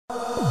All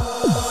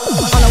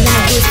I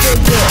wanna do is feel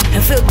good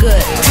and feel good.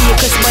 Till you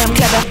cause boy I'm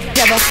clever,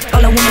 clever.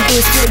 All I wanna do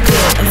is feel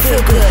good and feel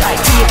good. Like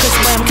till you cause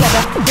boy I'm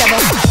clever, clever.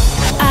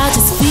 I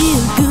just feel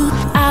good,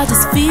 I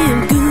just feel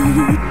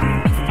good.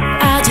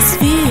 I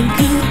just feel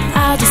good,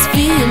 I just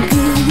feel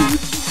good.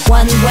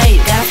 One way,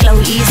 gotta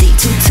flow easy.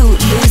 Too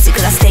loosey,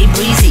 cause I stay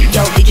breezy.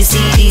 Yo, did you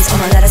see these? On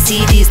a lot of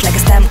CDs, like a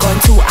stamp going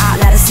to a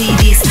lot of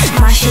CDs.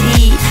 My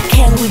shitty,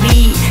 can we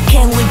be?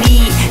 Can we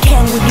be?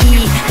 Can we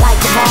be like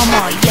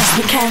Obama? Yes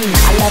we can.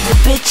 I love the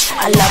bitch,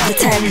 I love the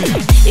 10.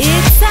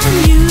 It's a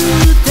new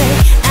day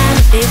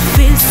and it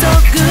feels so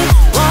good.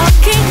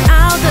 Walking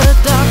out the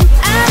door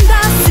and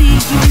I see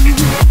you.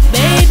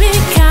 Baby,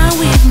 come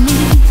with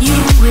me. You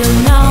will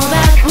know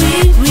that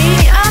we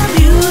are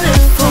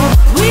beautiful.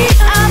 We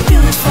are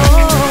beautiful.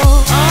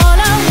 All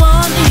I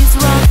want is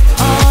rock.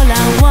 All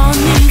I want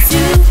is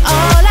you.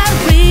 All I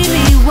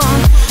really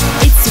want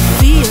is to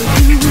feel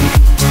good.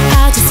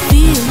 I just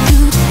feel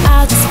good.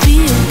 I just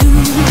feel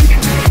good.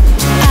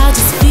 I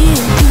just feel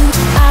good.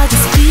 I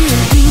just feel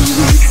good.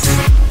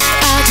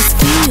 I just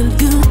feel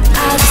good.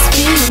 I just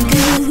feel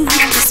good.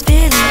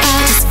 I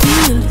just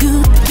feel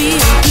good.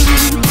 Feel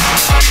good.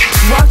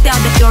 Walked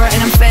out the door and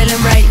I'm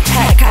feeling right.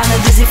 Head kinda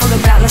dizzy from the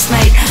back last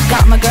night.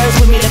 Got my girls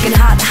with me looking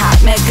hot.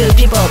 Met good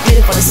people,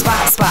 beautiful the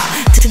spot.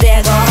 Today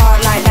I go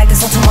hard like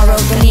this on tomorrow.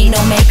 Don't need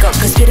no makeup,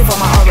 cause beautiful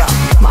my aura.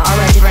 My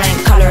aura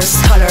different colors.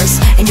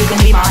 And you can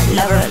be my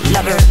lover.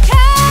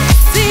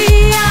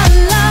 See, I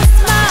lost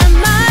my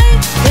mind.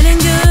 Feeling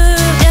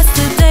good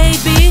yesterday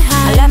I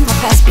behind. left my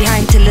past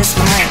behind till it's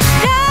behind.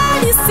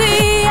 Can you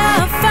see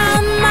I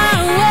found my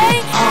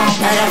way?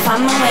 Now that I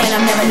found my way and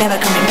I'm never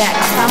coming back.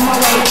 I found my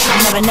way,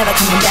 I'm never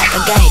coming back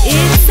again.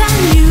 It's a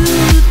new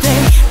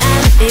day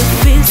and it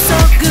feels so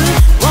good.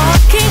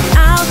 Walking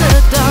out the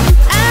door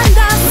and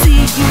I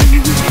see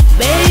you.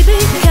 Baby,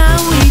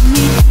 come with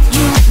me.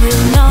 You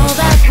will know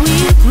that we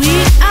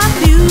are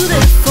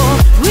beautiful.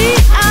 We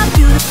are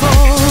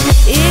beautiful.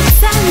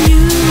 It's a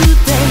new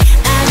day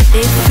and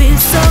it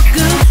feels so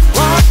good.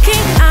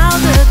 Walking out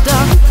the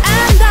door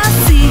and I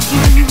see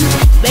you.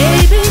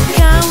 Baby,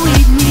 come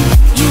with me.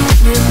 You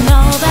will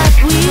know that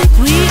we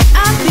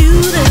are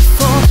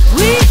beautiful.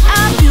 We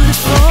are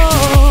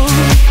beautiful.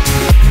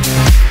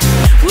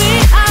 We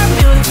are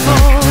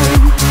beautiful.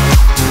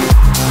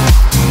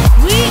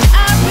 We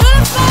are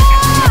beautiful.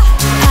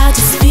 I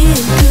just feel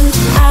good.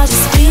 I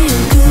just feel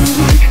good.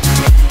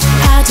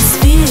 I just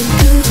feel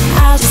good.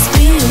 I just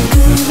feel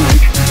good.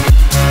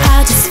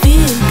 I just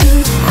feel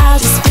good. I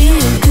just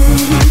feel good.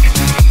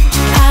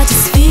 I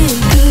just feel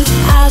good.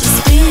 I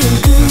just feel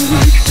good.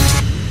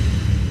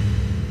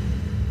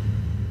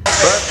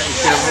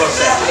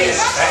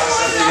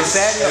 In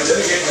serio?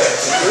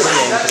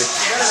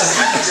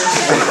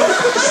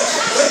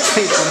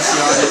 Sì,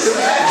 funziona.